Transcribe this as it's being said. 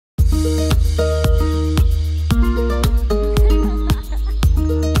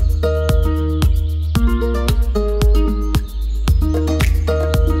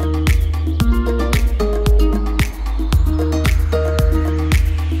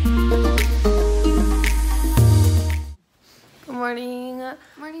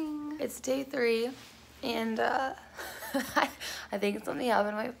It's day 3, and I think it's something happened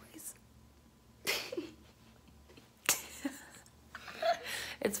in my voice.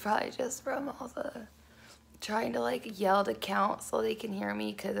 It's probably just from all the trying to like yell to count so they can hear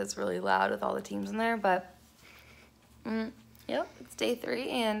me because it's really loud with all the teams in there. But yep, it's day 3,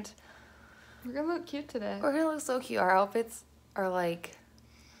 and we're gonna look cute today. We're gonna look so cute. Our outfits are like,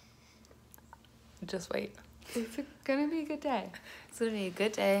 just wait. It's gonna be a good day. It's gonna be a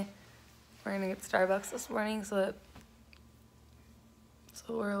good day. We're gonna get Starbucks this morning so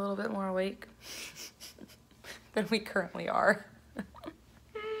we're a little bit more awake than we currently are.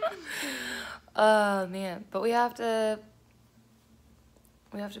 Oh man, but we have to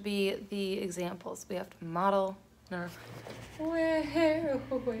be the examples. We have to model. Where's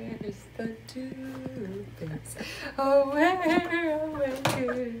the toothpaste? Oh, where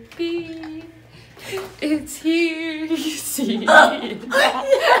could it be? It's here, you see. Yes.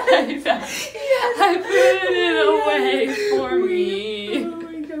 I put it away for me. Oh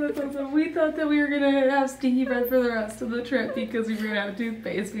my god, that's awesome. We thought that we were gonna have stinky breath for the rest of the trip because we were gonna have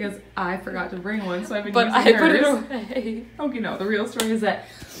toothpaste because I forgot to bring one, so I've been using hers. But I put it away. Okay, no, the real story is that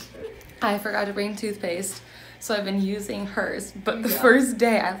I forgot to bring toothpaste, so I've been using hers. But the first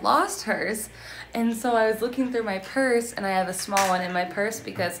day I lost hers. And so I was looking through my purse, and I have a small one in my purse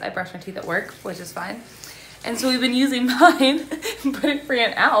because I brush my teeth at work, which is fine. And so we've been using mine, but it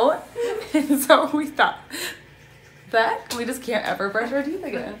ran out. And so we thought that we just can't ever brush our teeth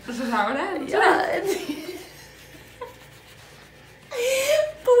again. This is how it ends. Yeah.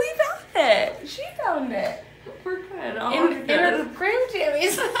 But we found it. She found it. We're good. In her cream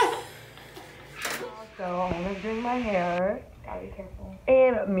jammies. So I'm gonna do my hair. Gotta be careful.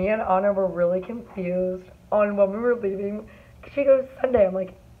 And me and Anna were really confused on when we were leaving. She goes Sunday. I'm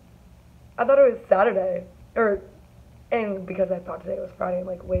like, I thought it was Saturday. And because I thought today was Friday, I'm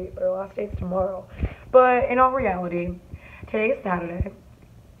like, wait, their last day's tomorrow. But in all reality, today is Saturday,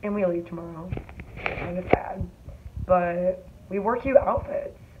 and we leave tomorrow. Kind of sad. But we wore cute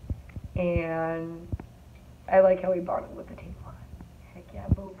outfits, and I like how we bonded with the team. Heck yeah,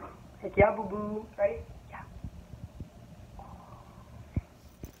 boo. Heck yeah, boo boo. Right? Yeah.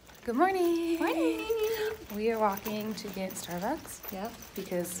 Good morning. Morning. We are walking to get Starbucks. Yep.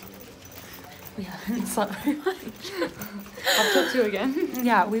 Because we haven't slept very much. Up till 2 again.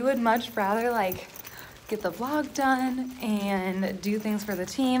 Yeah, we would much rather like get the vlog done and do things for the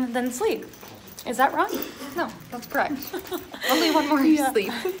team than sleep. Is that wrong? No, that's correct. Only one more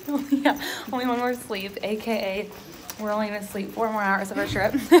sleep. Yeah, only one more sleep, aka we're only gonna sleep 4 more hours of our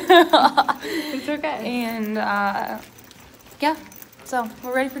trip. It's okay. And yeah, so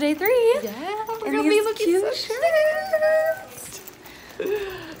we're ready for day 3. Yeah, we're and gonna be looking cute so shirts.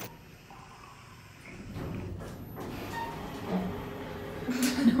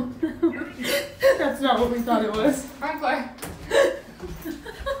 That's not what we thought it was. Franklin.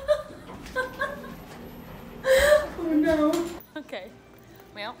 Oh no. Okay.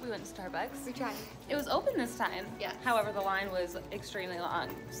 Well, we went to Starbucks. We tried. It was open this time. Yeah. However, the line was extremely long.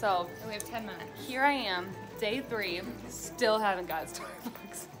 So And we have 10 minutes. here I am, day 3, still haven't got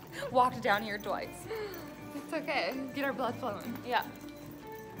Starbucks. Walked down here twice. It's okay. Get our blood flowing. Yeah.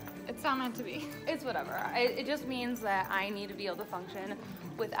 It's not meant to be. It's whatever. It just means that I need to be able to function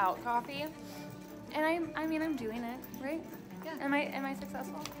without coffee. And I mean, I'm doing it, right? Yeah. Am I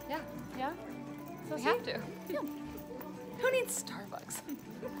successful? Yeah. Yeah? So We see? have to. Yeah. Who needs Starbucks?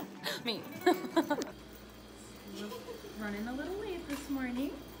 Me. Running a little late this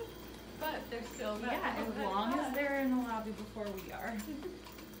morning. But they're still Yeah, as long as they're in the lobby before we are.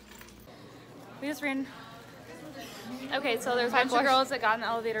 We just ran. Okay, so there's a bunch of girls that got in the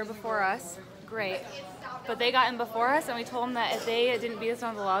elevator before us. Great. But they got in before us, and we told them that if they didn't beat us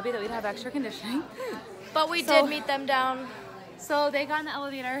down to the lobby, that we'd have extra conditioning. But we did meet them down. So they got in the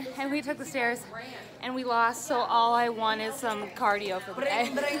elevator, and we took the stairs, and we lost. So all I want is some cardio for the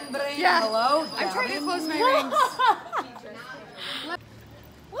day. Yeah. Hello? I'm trying to close my rings.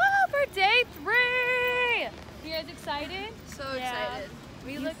 Woo, for day 3! You guys excited? So excited.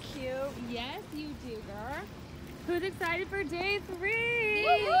 We look cute. Yes, you do, girl. Who's excited for day 3?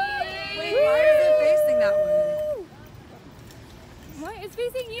 Wait, why is it facing that way? What? It's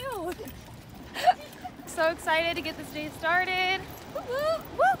facing you. So excited to get this day started. Woo, woo,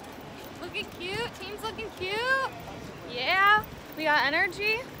 woo. Looking cute. Team's looking cute. Yeah. We got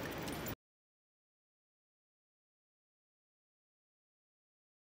energy.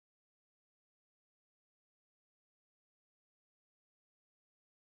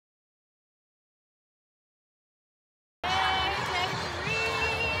 Day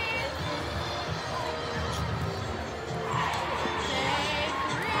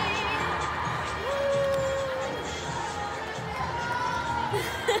 3.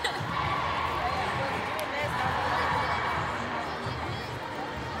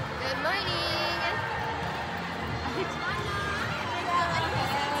 Good morning.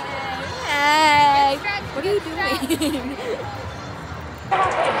 Hey. What are you doing?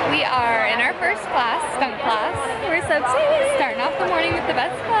 We are in our first class, skunk class. We're so excited. Starting off the morning with the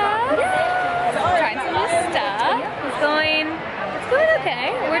best class. Trying some new stuff. It's going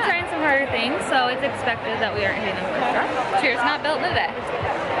okay. We're trying some harder things, so it's expected that we aren't hitting them first try. Cheers, not built in a day.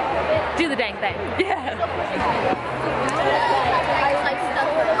 Do the dang thing. Yeah.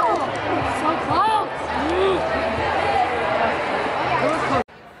 So close.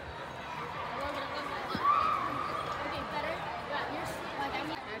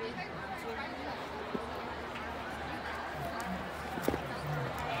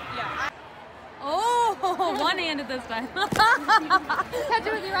 Oh, one-handed this time. Catch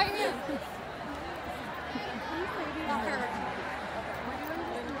it with your right hand.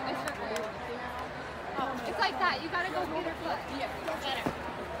 It's like that. You gotta go with your foot. Yeah, better.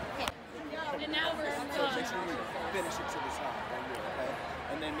 Okay. And now we're so make sure you finish it to the side right here, okay?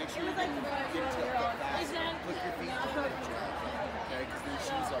 And then make sure you get to the fast. Put your feet to the chair, okay? Because these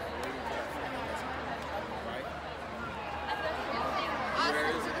shoes are way too fast. Right?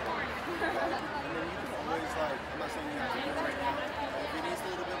 Where is it? And then you can always like, I'm not saying you have to do it right now. If it needs a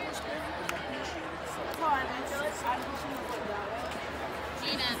little bit more strength, you can have your shoe.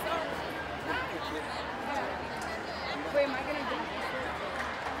 Gina. Wait, am I gonna do this?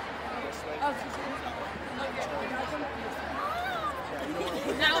 Oh,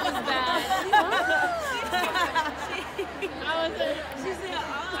 That was bad. That was it. she said,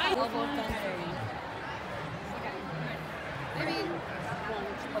 I mean,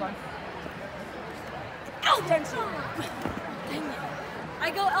 hold on. Ow, dang it. I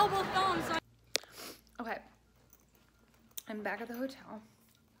go elbow thumb, so Okay. I'm back at the hotel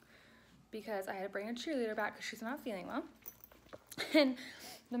because I had to bring a cheerleader back because she's not feeling well. And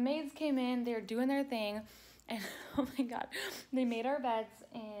the maids came in, they were doing their thing, and oh my god, they made our beds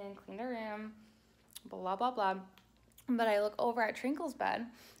and cleaned our room, blah, blah, blah. But I look over at Trinkle's bed,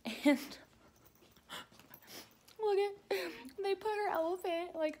 and look at, they put her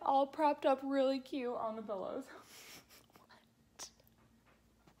elephant, like, all propped up really cute on the pillows. What?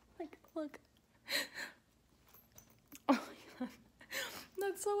 Like, look. Oh my god.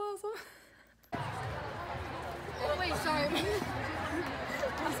 That's so awesome. oh wait, sorry.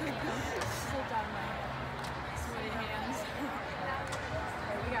 slipped out of my sweaty hands.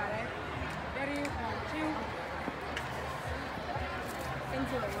 Okay, we got it. Ready? 1, 2.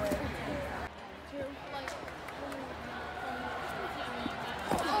 Into the wood. 2.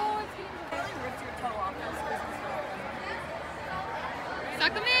 Oh, it's getting really ripped your toe off.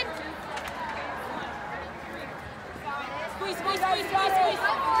 Suck them in. Squeeze, squeeze, squeeze, squeeze, squeeze.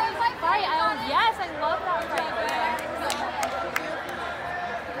 Sorry, yes, I love that right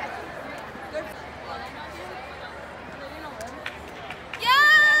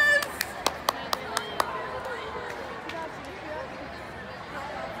Yes!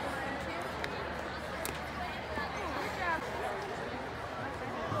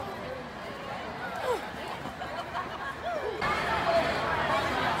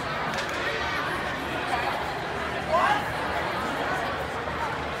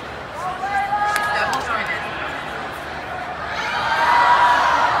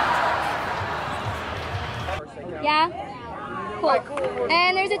 Yeah? Cool.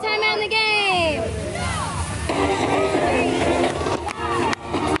 And there's a timeout in the game.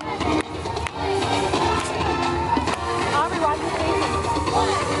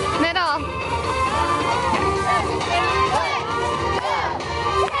 Middle.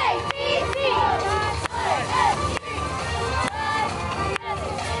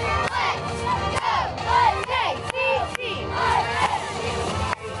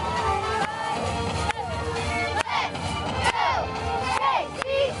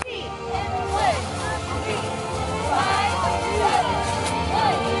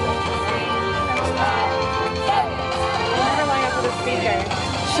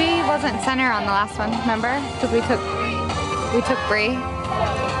 She wasn't center on the last one, remember? Because we took Bree. No,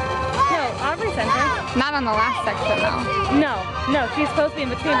 Aubrey center. Not on the last section though. No, she's supposed to be in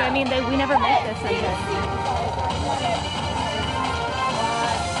between, but I mean, we never met this center.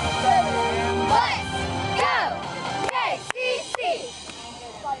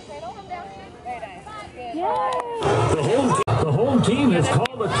 The home team has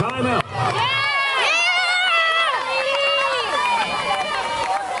called a timeout.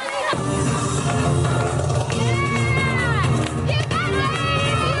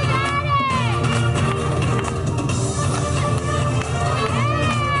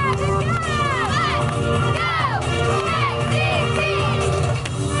 Yeah!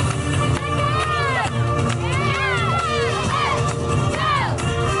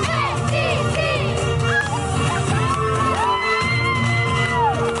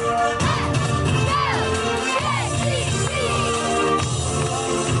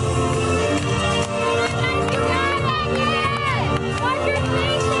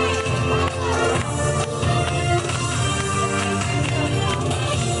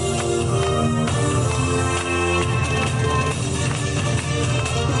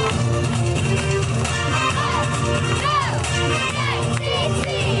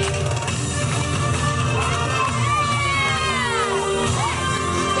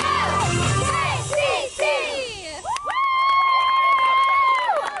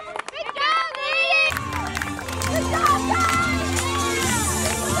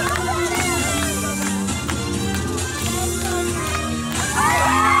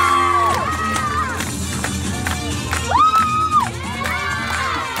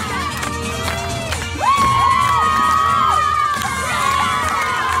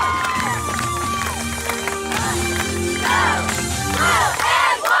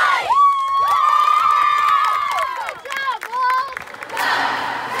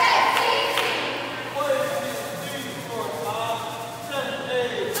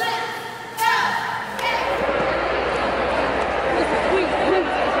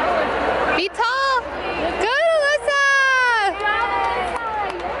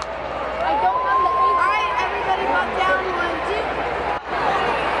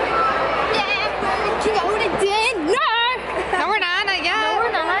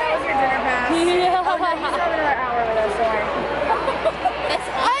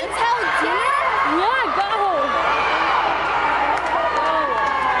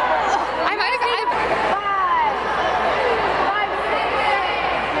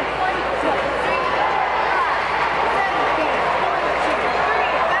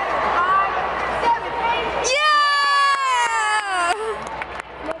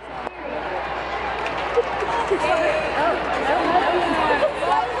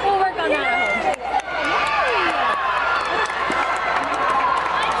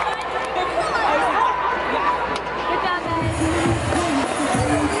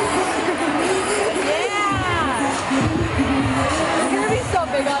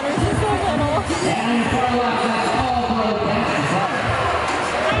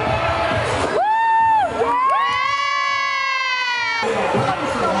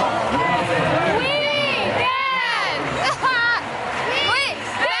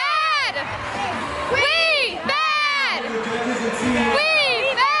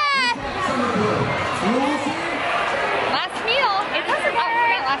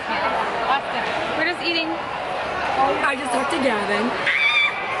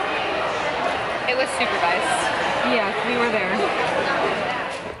 we're there.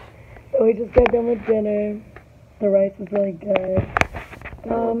 So we just got done with dinner. The rice was really good.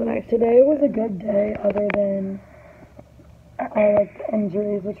 Today was a good day other than all like the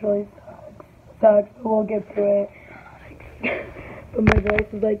injuries, which really sucks, but we'll get to it. But my voice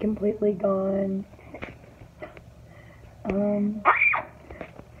is like completely gone.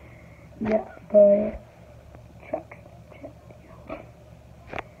 Yeah, but truck. Truck.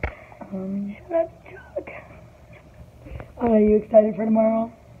 Are you excited for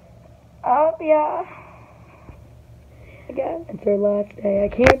tomorrow? Yeah. I guess. It's our last day. I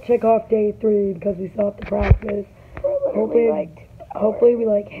can't check off day 3 because we still have to practice. Hopefully we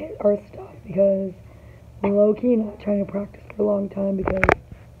like hit our stuff because we're low key not trying to practice for a long time because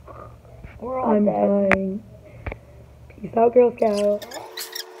I'm dying. Peace out, Girl Scout.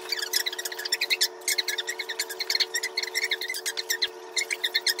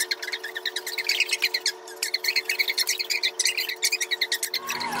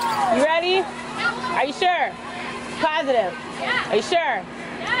 You ready? Are you sure? Positive? Yeah. Are you sure?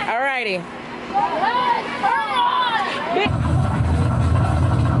 Yeah. Alrighty.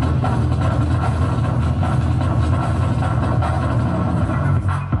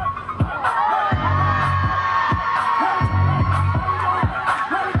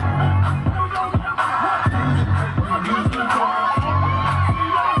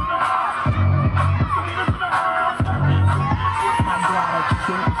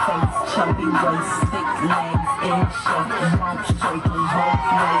 Chubby waist, thick legs, in shape, rump shaking both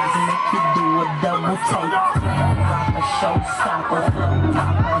ways, make you do a double take. Rock a showstopper, flow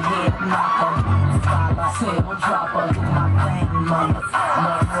topper, head knocker, scholar, tail dropper, do my thing, mother.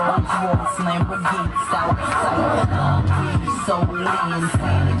 My Rolls Royce, Lamborghini, Southside, we so lean,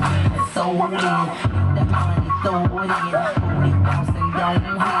 say it again, so lean. That money, throw it in, booty bouncing, don't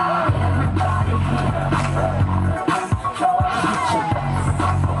hear. Everybody here, get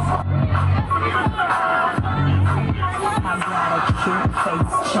your cute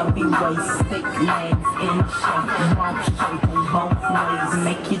face, chubby waist, thick legs, in shape, rump shaking both ways,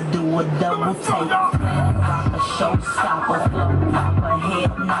 make you do a double take. Rock a showstopper, flow topper,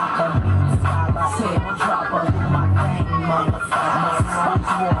 head knocker, scholar, tail dropper, do my thing, motherfucker. Rolls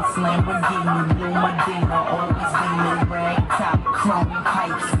Royce, Lamborghini, blue Medina, always beaming, rag top, chrome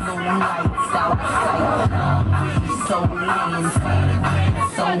pipes, blue lights, outside. We so lean, say it again,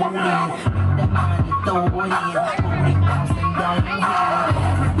 so lean. That money, throw it in, booty bouncing, don't hear.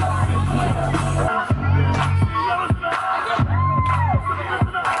 Everybody here.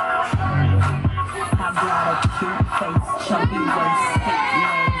 I got a cute face, chubby waist, thick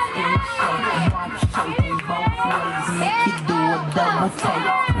legs, in shape, rump shaking both ways, make you do a double take.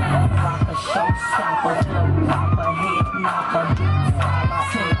 Rock a showstopper, flow topper, head knocker, scholar,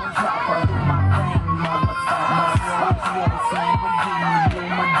 tail dropper, do my thing, motherfucker. Rolls Royce, Lamborghini, blue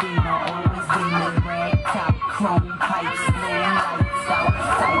Medina, always beaming, rag top, chrome pipes, blue lights,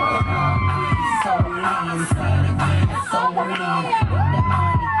 outside. We so lean, say it again, so lean. That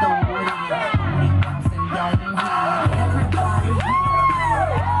money, throw it in, booty bouncing, don't hear. Everybody here.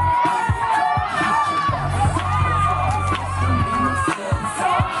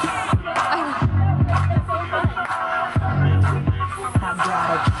 I got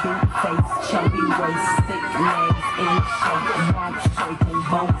a cute face, chubby waist, thick legs, in shape, rump shaking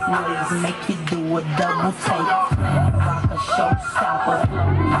both ways, make you do a double take. Rock a showstopper, flow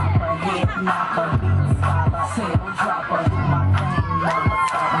topper, head knocker, scholar, tail dropper, do my thing,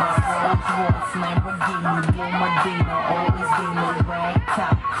 motherfucker. Rolls Royce, Lamborghini, blue Medina, always beaming, rag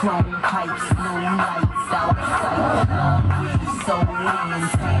top, chrome pipes, blue lights, outside. We so lean,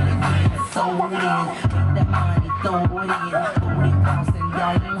 say it again, so lean. That money, throw it in, booty bouncing,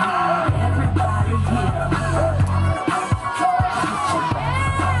 don't hear. Everybody here.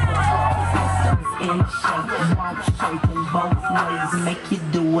 In shape, rump shaking both ways, make you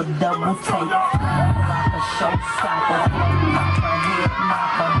do a double take. Rock a showstopper, flow topper, head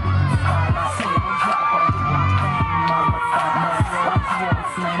knocker, scholar, tail dropper, do my thing, motherfucker. Rolls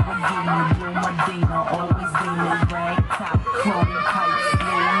Royce, Lamborghini, blue Medina, always beaming, rag top, chrome pipes,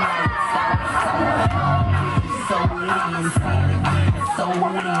 blue lights, outside. We so lean, say it again, so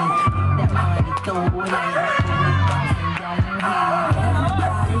lean. That money, throw it in, booty bouncing, don't hear.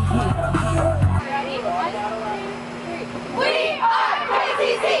 Everybody here. We are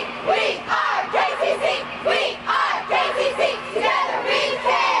KCC! We are KCC! We are KCC! Together we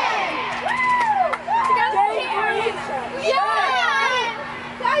can! Together we can! Yeah!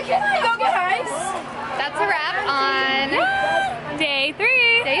 Can I go get ice? That's a wrap on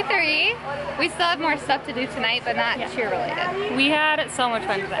We still have more stuff to do tonight, but not cheer related. We had so much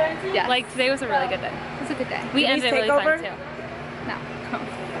fun today. Yeah. Like today was a really good day. It was a good day. We ended really fun too. No.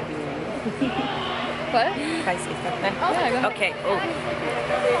 What? Can I say something? Oh, yeah, go ahead. Okay. Oh.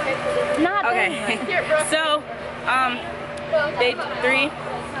 Not okay. So, day 3,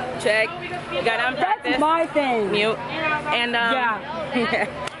 check. We got on practice. That's my thing. Mute. And yeah.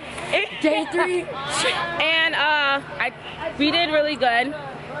 Day 3. And we did really good,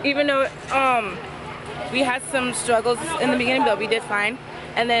 even though we had some struggles in the beginning, but we did fine.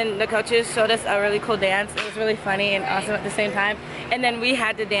 And then the coaches showed us a really cool dance. It was really funny and awesome at the same time. And then we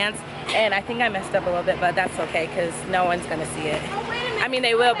had to dance, and I think I messed up a little bit, but that's okay because no one's gonna see it. I mean,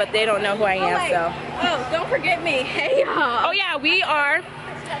 they will, but they don't know who I am, so. Oh, don't forget me. Hey, y'all. Oh yeah, we are.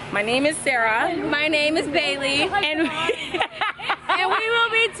 My name is Sarah. My name is Bailey. And and we will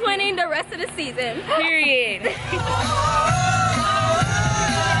be twinning the rest of the season. Period.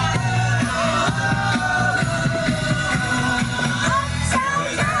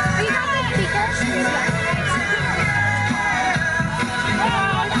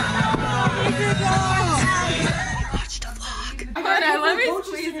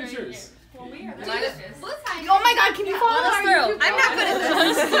 Oh my god, can you follow us through? I'm not good at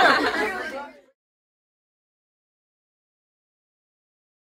this.